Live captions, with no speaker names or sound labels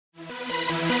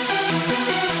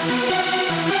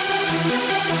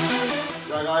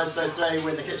guys, so today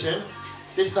we're in the kitchen.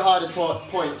 This is the hardest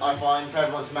point I find for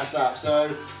everyone to mess up.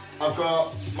 So I've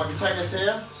got my containers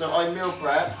here, so I meal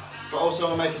prep, but also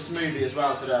I'm going to make a smoothie as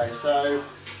well today. So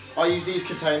I use these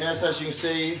containers, as you can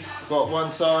see, I've got one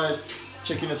side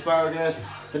chicken asparagus,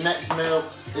 the next meal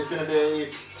is going to be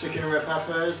chicken and red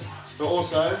peppers, but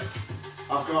also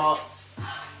I've got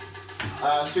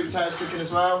sweet potatoes cooking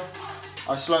as well.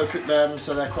 I slow cook them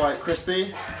so they're quite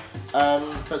crispy,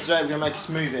 but today we're going to make a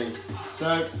smoothie.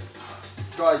 So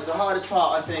guys, the hardest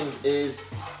part I think is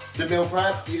the meal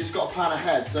prep. You just got to plan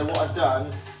ahead. So what I've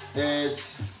done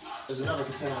is, there's another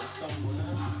container somewhere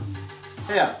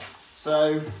here.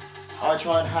 So I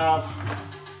try and have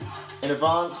in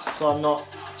advance so I'm not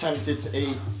tempted to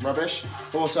eat rubbish.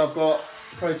 Also I've got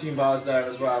protein bars there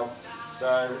as well.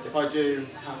 So if I do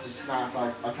have to snack,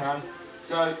 I can.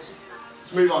 So let's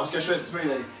move on, let's go straight to the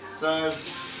smoothie. So get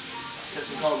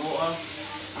some cold water.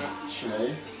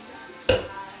 Actually,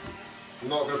 I'm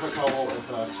not going to put cold water in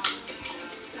first.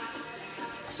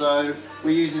 So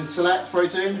we're using select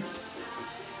protein.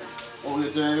 What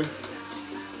we're going to do,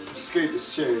 scoop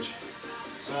is huge.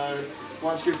 So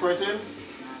 1 scoop protein,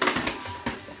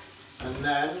 and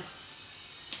then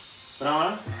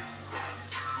banana.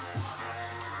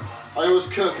 I always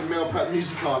cook and meal prep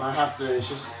music on, I have to, it's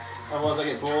just, otherwise I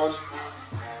get bored.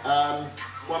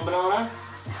 1 banana,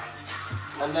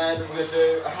 and then we're going to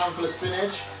do a handful of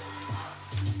spinach,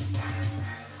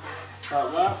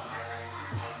 like that.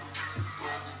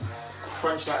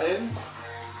 Crunch that in,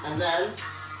 and then,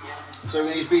 so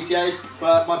we're going to use BCAs,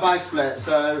 but my bag split,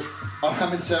 so I'm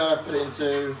having to put it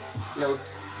into a little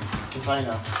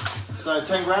container. So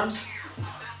 10 grams.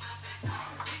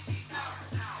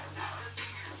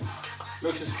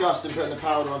 Looks disgusting putting the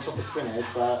powder on top of spinach,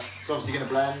 but it's obviously going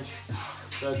to blend.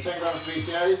 So 10 grams of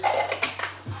BCAs.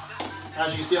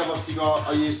 As you can see, I've obviously got,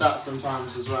 I use that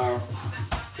sometimes as well.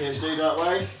 PhD that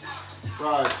way.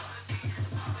 Right.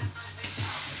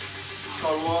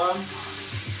 Cold water.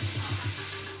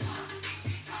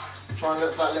 Try and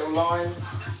look for that little line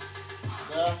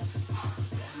there.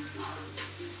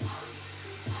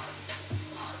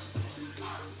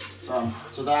 Done.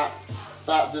 So that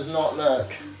does not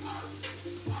look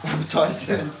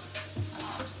appetizing.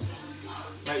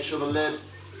 Make sure the lid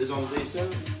is on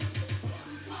decent.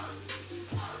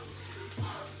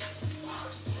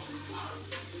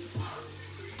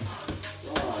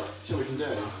 Right, see what we can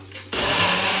do.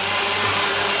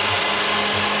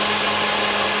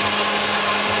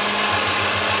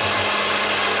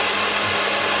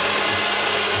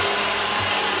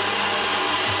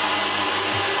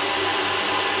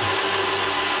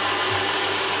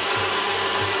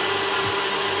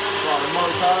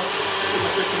 Multitask, keep my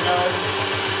chicken going.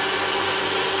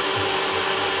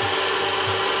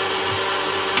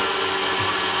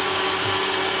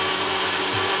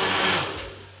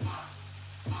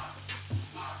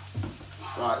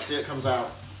 Right, see it comes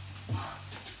out.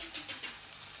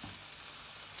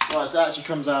 Right, so that actually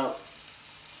comes out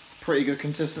pretty good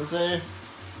consistency.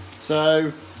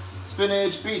 So,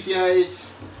 spinach, BCAs,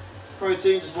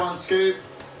 protein, just 1 scoop.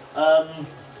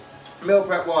 Meal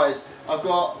prep wise, I've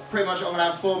got pretty much, I'm going to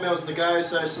have 4 meals on the go,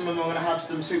 so some of them I'm going to have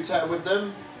some sweet potato with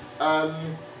them, and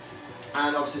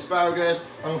obviously asparagus.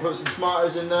 I'm going to put some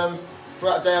tomatoes in them.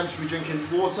 Throughout the day I'm just going to be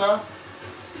drinking water.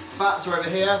 Fats are over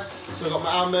here, so I've got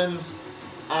my almonds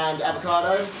and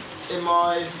avocado. In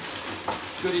my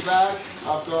goodie bag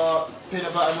I've got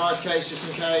peanut butter and rice cakes just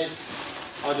in case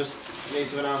I just need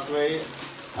something else to eat.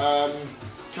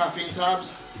 Caffeine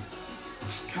tabs,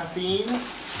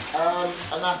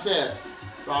 and that's it.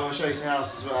 Right, I'm going to show you something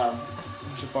else as well.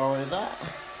 I should borrow that.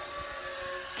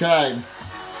 Okay.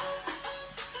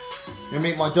 I'm going to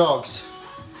meet my dogs.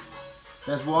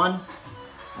 There's one,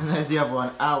 and there's the other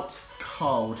one, out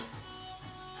cold.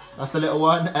 That's the little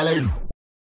one, Ellie.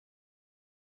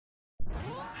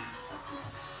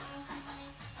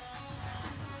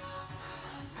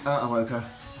 I woke her.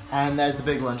 And there's the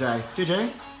big one, Jay.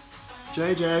 JJ.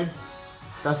 JJ.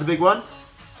 That's the big one.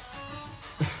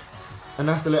 And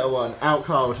that's the little one, out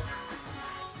cold.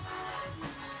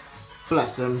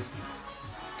 Bless him.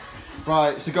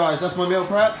 Right, so guys, that's my meal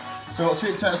prep. So I've got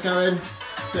sweet potatoes going,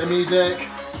 bit of music,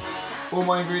 all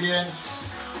my ingredients,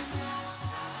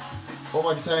 all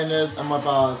my containers and my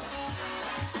bars.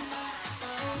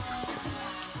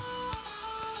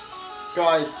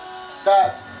 Guys,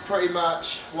 that's pretty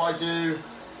much what I do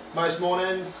most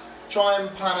mornings. Try and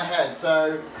plan ahead,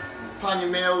 so plan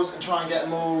your meals and try and get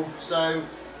them all so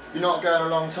you're not going a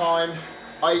long time.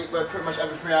 I eat pretty much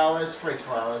every 3 hours, 3 to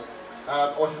 4 hours.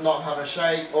 Or if not, I'm having a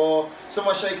shake. Or some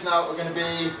of my shakes now are going to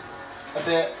be a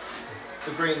bit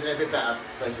the greens in it a bit better,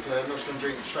 basically. I'm not just going to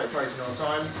drink straight protein all the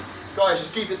time. Guys,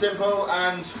 just keep it simple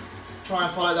and try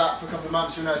and follow that for a couple of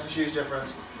months. You'll notice a huge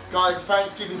difference. Guys,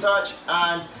 thanks, keep in touch,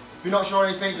 and if you're not sure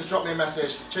anything, just drop me a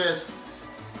message. Cheers.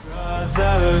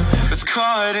 Brother, it's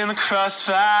caught in the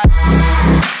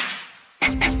crossfire.